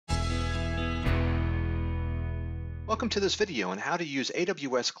Welcome to this video on how to use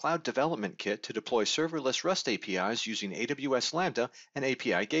AWS Cloud Development Kit to deploy serverless REST APIs using AWS Lambda and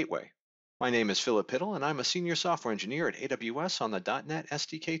API Gateway. My name is Philip Piddle and I'm a Senior Software Engineer at AWS on the .NET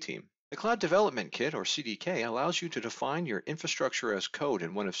SDK team. The Cloud Development Kit, or CDK, allows you to define your infrastructure as code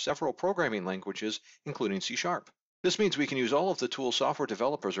in one of several programming languages, including C#. This means we can use all of the tools software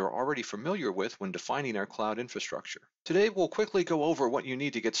developers are already familiar with when defining our cloud infrastructure. Today we'll quickly go over what you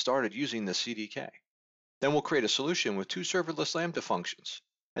need to get started using the CDK. Then we'll create a solution with two serverless Lambda functions.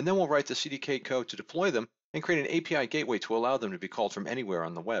 And then we'll write the CDK code to deploy them and create an API gateway to allow them to be called from anywhere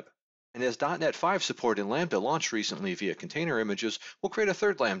on the web. And as .NET 5 support in Lambda launched recently via container images, we'll create a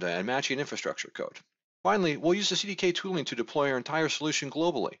third Lambda and matching infrastructure code. Finally, we'll use the CDK tooling to deploy our entire solution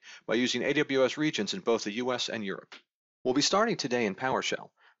globally by using AWS regions in both the US and Europe. We'll be starting today in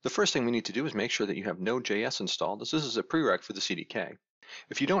PowerShell. The first thing we need to do is make sure that you have Node.js installed, as this is a prereq for the CDK.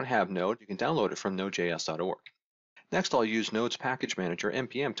 If you don't have Node, you can download it from nodejs.org. Next, I'll use Node's package manager,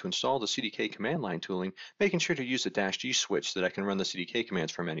 npm, to install the CDK command line tooling, making sure to use the -g switch so that I can run the CDK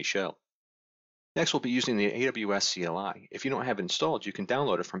commands from any shell. Next, we'll be using the AWS CLI. If you don't have it installed, you can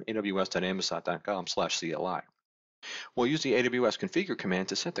download it from aws.amazon.com/CLI. We'll use the AWS configure command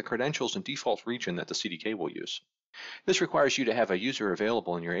to set the credentials and default region that the CDK will use. This requires you to have a user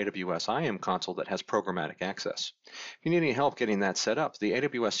available in your AWS IAM console that has programmatic access. If you need any help getting that set up, the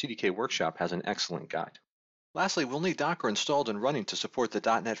AWS CDK workshop has an excellent guide. Lastly, we'll need Docker installed and running to support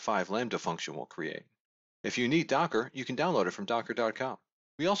the .NET 5 Lambda function we'll create. If you need Docker, you can download it from docker.com.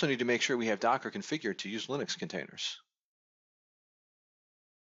 We also need to make sure we have Docker configured to use Linux containers.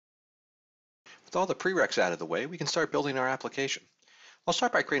 With all the prereqs out of the way, we can start building our application. I'll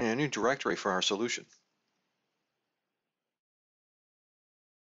start by creating a new directory for our solution.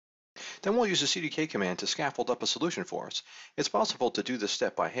 Then we'll use the CDK command to scaffold up a solution for us. It's possible to do this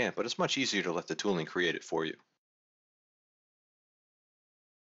step by hand, but it's much easier to let the tooling create it for you.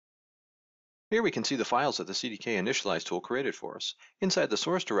 Here we can see the files that the CDK initialize tool created for us. Inside the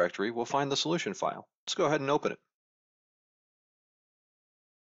source directory, we'll find the solution file. Let's go ahead and open it.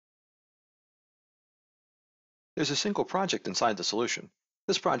 There's a single project inside the solution.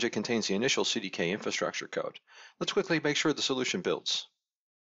 This project contains the initial CDK infrastructure code. Let's quickly make sure the solution builds.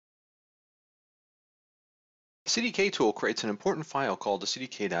 The CDK tool creates an important file called the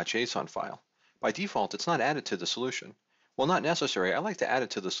cdk.json file. By default, it's not added to the solution. While not necessary, I like to add it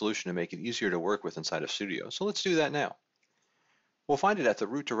to the solution to make it easier to work with inside of Studio, so let's do that now. We'll find it at the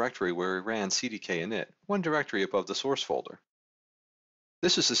root directory where we ran cdk init, one directory above the source folder.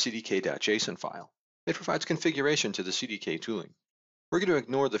 This is the cdk.json file. It provides configuration to the CDK tooling. We're going to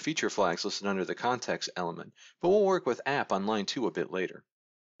ignore the feature flags listed under the context element, but we'll work with app on line 2 a bit later.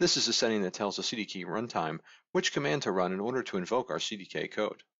 This is the setting that tells the CDK runtime which command to run in order to invoke our CDK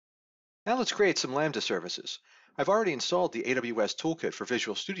code. Now let's create some Lambda services. I've already installed the AWS Toolkit for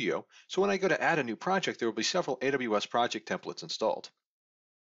Visual Studio, so when I go to add a new project, there will be several AWS project templates installed.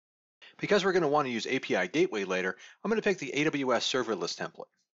 Because we're going to want to use API Gateway later, I'm going to pick the AWS serverless template.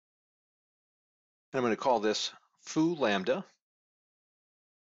 And I'm going to call this foo lambda,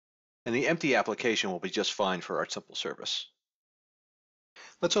 and the empty application will be just fine for our simple service.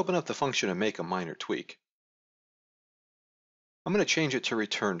 Let's open up the function and make a minor tweak. I'm going to change it to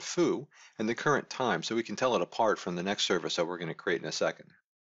return foo and the current time so we can tell it apart from the next service that we're going to create in a second.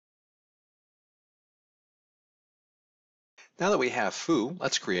 Now that we have foo,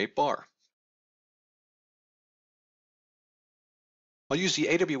 let's create bar. I'll use the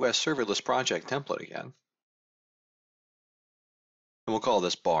AWS serverless project template again, and we'll call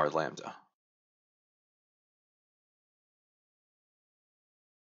this bar lambda.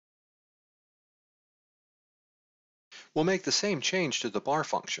 We'll make the same change to the bar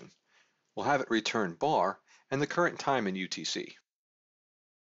function. We'll have it return bar and the current time in UTC.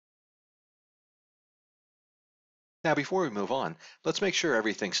 Now before we move on, let's make sure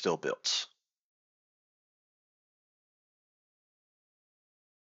everything still builds.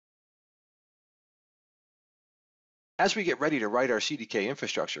 As we get ready to write our CDK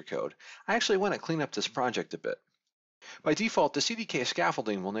infrastructure code, I actually want to clean up this project a bit. By default, the CDK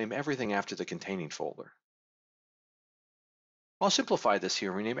scaffolding will name everything after the containing folder. I'll simplify this here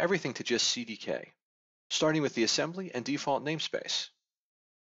and rename everything to just CDK, starting with the assembly and default namespace.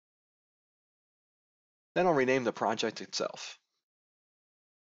 Then I'll rename the project itself.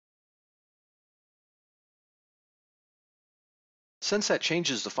 Since that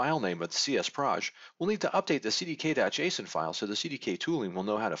changes the file name of the csproj, we'll need to update the cdk.json file so the CDK tooling will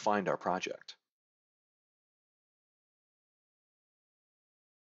know how to find our project.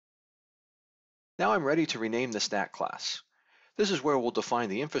 Now I'm ready to rename the stack class. This is where we'll define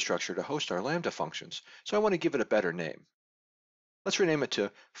the infrastructure to host our Lambda functions, so I want to give it a better name. Let's rename it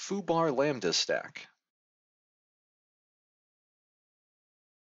to foobar Lambda stack.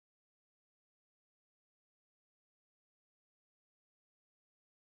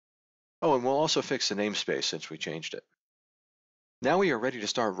 Oh, and we'll also fix the namespace since we changed it. Now we are ready to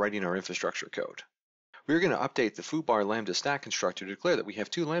start writing our infrastructure code. We are going to update the foobar Lambda stack constructor to declare that we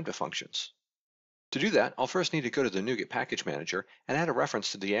have two Lambda functions. To do that, I'll first need to go to the NuGet package manager and add a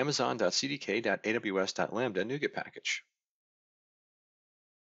reference to the amazon.cdk.aws.lambda NuGet package.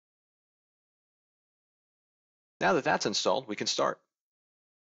 Now that that's installed, we can start.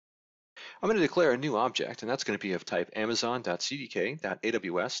 I'm going to declare a new object, and that's going to be of type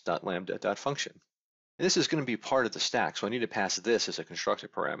amazon.cdk.aws.lambda.function. And this is going to be part of the stack, so I need to pass this as a constructor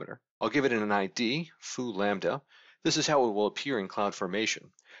parameter. I'll give it an ID, foo lambda. This is how it will appear in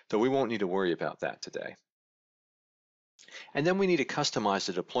CloudFormation, though we won't need to worry about that today. And then we need to customize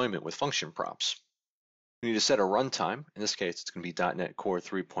the deployment with function props. We need to set a runtime. In this case, it's going to be .NET Core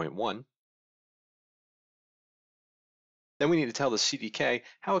 3.1. Then we need to tell the CDK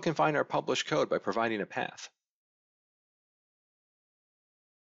how it can find our published code by providing a path.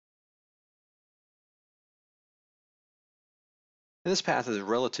 And this path is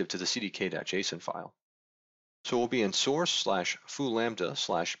relative to the cdk.json file. So we'll be in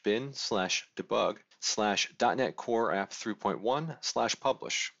source/foo-lambda/bin/debug/.NET Core app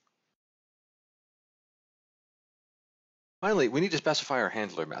 3.1/publish. Finally, we need to specify our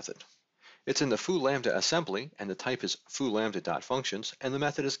handler method. It's in the foo lambda assembly, and the type is foo lambda.functions, and the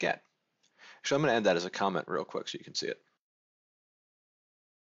method is get. Actually, I'm going to add that as a comment real quick so you can see it.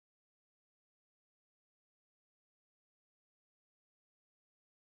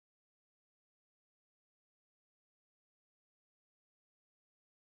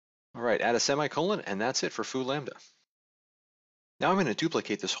 All right, add a semicolon, and that's it for foo lambda. Now I'm going to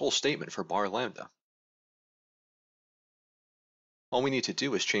duplicate this whole statement for bar lambda. All we need to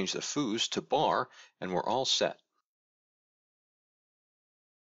do is change the foos to bar, and we're all set.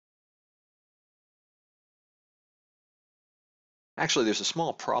 Actually, there's a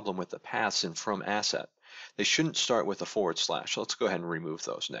small problem with the paths in from asset. They shouldn't start with a // so let's go ahead and remove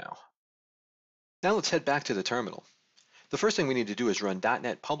those now. Now let's head back to the terminal. The first thing we need to do is run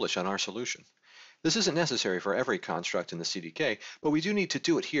 .NET Publish on our solution. This isn't necessary for every construct in the CDK, but we do need to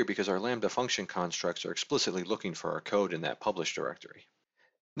do it here because our Lambda function constructs are explicitly looking for our code in that publish directory.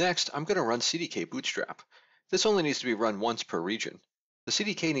 Next, I'm going to run CDK Bootstrap. This only needs to be run once per region. The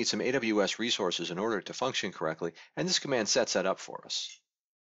CDK needs some AWS resources in order to function correctly, and this command sets that up for us.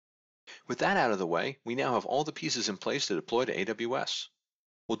 With that out of the way, we now have all the pieces in place to deploy to AWS.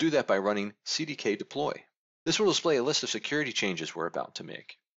 We'll do that by running CDK deploy. This will display a list of security changes we're about to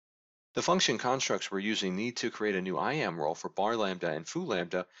make. The function constructs we're using need to create a new IAM role for bar lambda and foo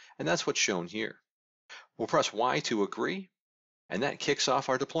lambda, and that's what's shown here. We'll press Y to agree, and that kicks off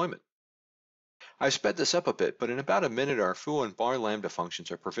our deployment. I've sped this up a bit, but in about a minute our foo and bar lambda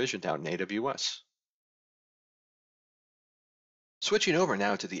functions are provisioned out in AWS. Switching over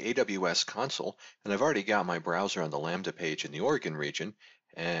now to the AWS console, and I've already got my browser on the Lambda page in the Oregon region,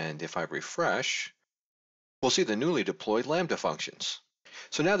 and if I refresh, we'll see the newly deployed Lambda functions.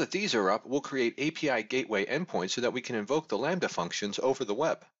 So now that these are up, we'll create API gateway endpoints so that we can invoke the Lambda functions over the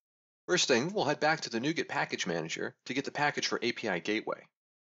web. First thing, we'll head back to the NuGet package manager to get the package for API gateway,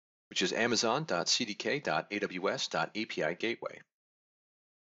 which is amazon.cdk.aws.api gateway.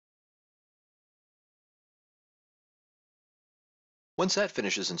 Once that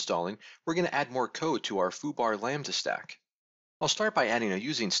finishes installing, we're going to add more code to our foobar Lambda stack. I'll start by adding a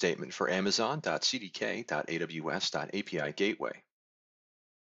using statement for amazon.cdk.aws.api gateway.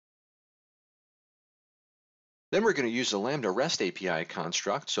 Then we're going to use the Lambda REST API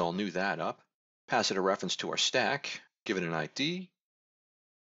construct, so I'll new that up, pass it a reference to our stack, give it an ID,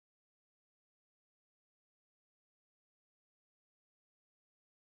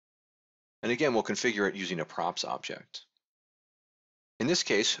 and again we'll configure it using a props object. In this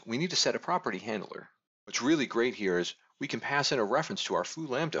case, we need to set a property handler. What's really great here is we can pass in a reference to our foo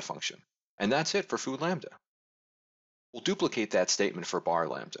lambda function, and that's it for foo lambda. We'll duplicate that statement for bar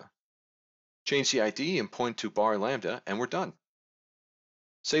lambda. Change the ID and point to bar lambda, and we're done.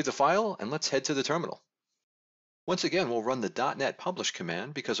 Save the file, and let's head to the terminal. Once again, we'll run the .NET publish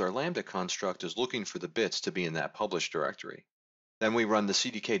command because our lambda construct is looking for the bits to be in that publish directory. Then we run the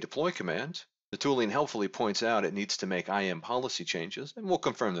CDK deploy command. The tooling helpfully points out it needs to make IAM policy changes, and we'll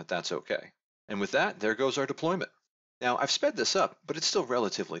confirm that that's okay. And with that, there goes our deployment. Now, I've sped this up, but it's still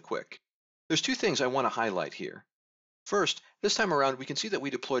relatively quick. There's two things I want to highlight here. First, this time around, we can see that we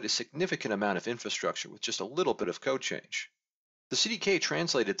deployed a significant amount of infrastructure with just a little bit of code change. The CDK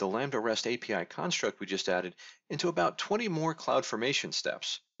translated the Lambda REST API construct we just added into about 20 more CloudFormation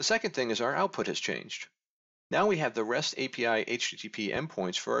steps. The second thing is our output has changed. Now we have the REST API HTTP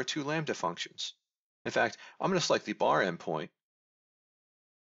endpoints for our two Lambda functions. In fact, I'm going to select the bar endpoint,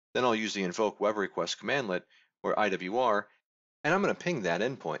 then I'll use the invoke web request commandlet, or IWR, and I'm going to ping that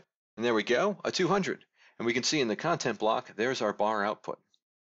endpoint. And there we go, a 200. And we can see in the content block, there's our bar output.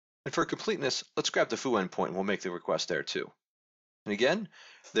 And for completeness, let's grab the foo endpoint and we'll make the request there too. And again,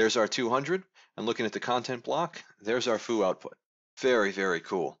 there's our 200, and looking at the content block, there's our foo output. Very, very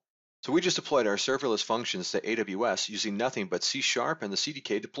cool. So we just deployed our serverless functions to AWS using nothing but C# and the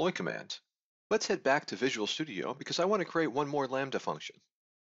CDK deploy command. Let's head back to Visual Studio because I want to create one more Lambda function.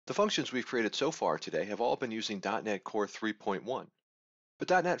 The functions we've created so far today have all been using .NET Core 3.1.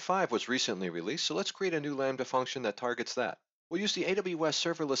 But .NET 5 was recently released, so let's create a new Lambda function that targets that. We'll use the AWS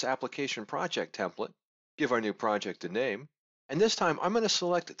Serverless Application Project template, give our new project a name, and this time I'm going to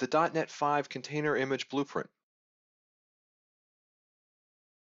select the .NET 5 Container Image Blueprint.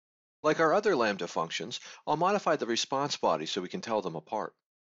 Like our other Lambda functions, I'll modify the response body so we can tell them apart.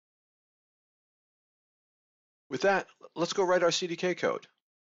 With that, let's go write our CDK code.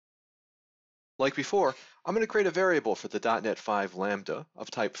 Like before, I'm going to create a variable for the .NET 5 Lambda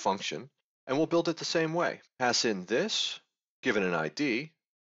of type function, and we'll build it the same way. Pass in this, give it an ID,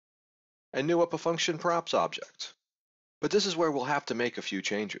 and new up a function props object. But this is where we'll have to make a few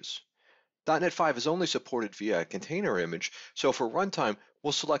changes. .NET 5 is only supported via a container image, so for runtime,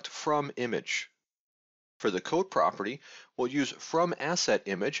 we'll select from image. For the code property, we'll use from asset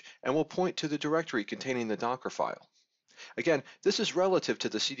image, and we'll point to the directory containing the Docker file. Again, this is relative to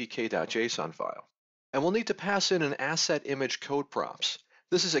the cdk.json file. And we'll need to pass in an asset image code props.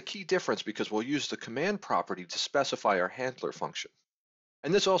 This is a key difference because we'll use the command property to specify our handler function.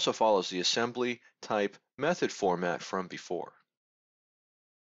 And this also follows the assembly, type, method format from before.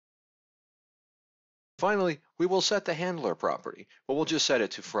 Finally, we will set the handler property, but we'll just set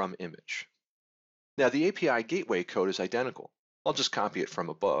it to from image. Now the API gateway code is identical. I'll just copy it from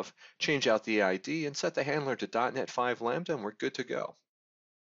above, change out the ID, and set the handler to .NET 5 Lambda, and we're good to go.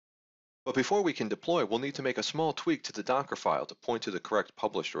 But before we can deploy, we'll need to make a small tweak to the Docker file to point to the correct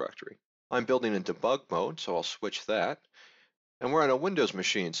publish directory. I'm building in debug mode, so I'll switch that. And we're on a Windows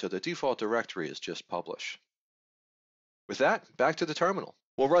machine, so the default directory is just publish. With that, back to the terminal.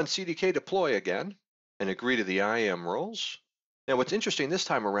 We'll run CDK deploy again, and agree to the IAM roles. Now what's interesting this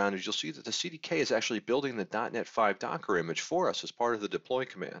time around is you'll see that the CDK is actually building the .NET 5 Docker image for us as part of the deploy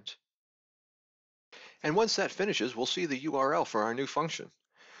command. And once that finishes, we'll see the URL for our new function.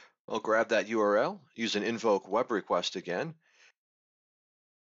 I'll grab that URL, use an invoke web request again,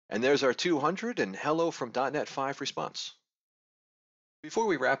 and there's our 200 and hello from .NET 5 response. Before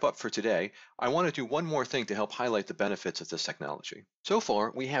we wrap up for today, I want to do one more thing to help highlight the benefits of this technology. So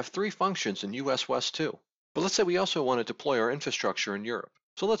far, we have 3 functions in US West 2. But let's say we also want to deploy our infrastructure in Europe.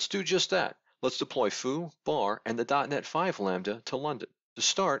 So let's do just that. Let's deploy foo, bar, and the .NET 5 Lambda to London. To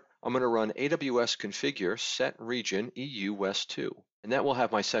start, I'm going to run AWS configure set region EU West 2, and that will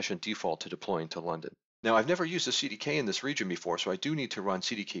have my session default to deploying to London. Now, I've never used a CDK in this region before, so I do need to run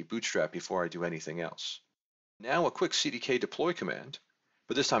CDK bootstrap before I do anything else. Now a quick CDK deploy command,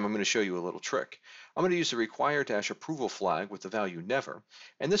 but this time I'm going to show you a little trick. I'm going to use the require-approval flag with the value never,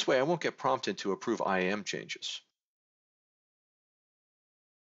 and this way I won't get prompted to approve IAM changes.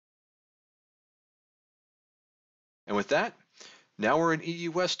 And with that, now we're in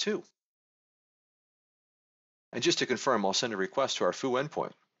EU West 2. And just to confirm, I'll send a request to our foo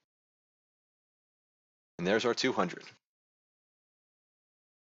endpoint. And there's our 200.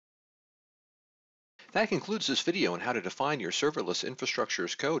 That concludes this video on how to define your serverless infrastructure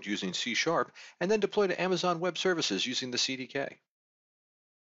as code using C# and then deploy to Amazon Web Services using the CDK.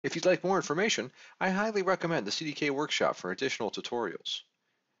 If you'd like more information, I highly recommend the CDK workshop for additional tutorials.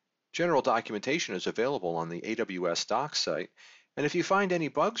 General documentation is available on the AWS Docs site, and if you find any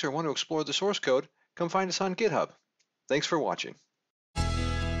bugs or want to explore the source code, come find us on GitHub. Thanks for watching.